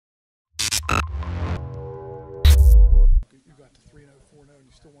4-0 and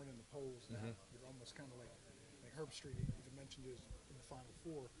you still weren't in the polls. Now you're almost kind of like Herb Street even mentioned is in the Final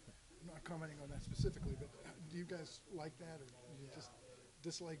Four. I'm not commenting on that specifically, but do you guys like that, or do you just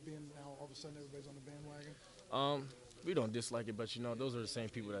dislike being now all of a sudden everybody's on the bandwagon? We don't dislike it, but those are the same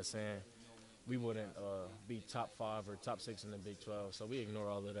people that's saying we wouldn't be top 5 or top 6 in the Big 12. So we ignore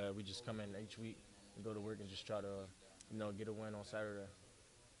all of that. We just come in each week and go to work and just try to, get a win on Saturday.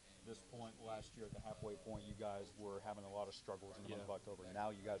 This point last year at the halfway point, you guys were having a lot of struggles in the month of October. Now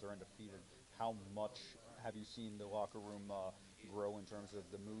you guys are undefeated. How much have you seen the locker room grow in terms of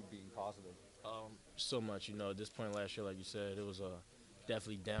the mood being positive? So much. At this point last year, like you said, it was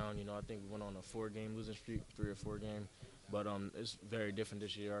definitely down. I think we went on a 4-game losing streak, 3 or 4 game. But it's very different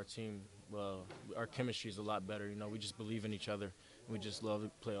this year. Our team, our chemistry is a lot better. We just believe in each other. We just love to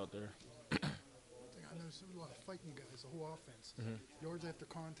play out there. I noticed there was a lot of fighting you guys, the whole offense. Yards after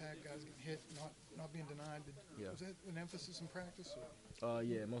contact, guys getting hit, not being denied. Was that an emphasis in practice?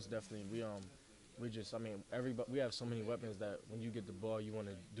 Yeah, most definitely. Everybody. We have so many weapons that when you get the ball, you want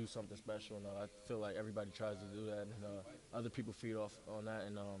to do something special. And I feel like everybody tries to do that, and other people feed off on that,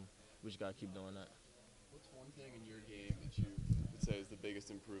 and we just gotta keep doing that. What's one thing in your game that you would say is the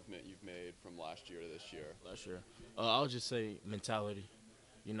biggest improvement you've made from last year to this year? Last year, I'll just say mentality.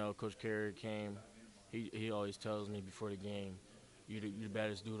 Coach Carey came. He always tells me before the game, you're the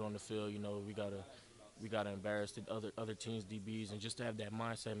baddest dude on the field. We gotta embarrass the other teams' DBs, and just to have that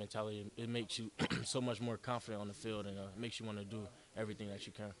mindset mentality, it makes you so much more confident on the field, and it makes you want to do everything that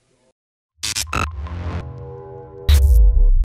you can.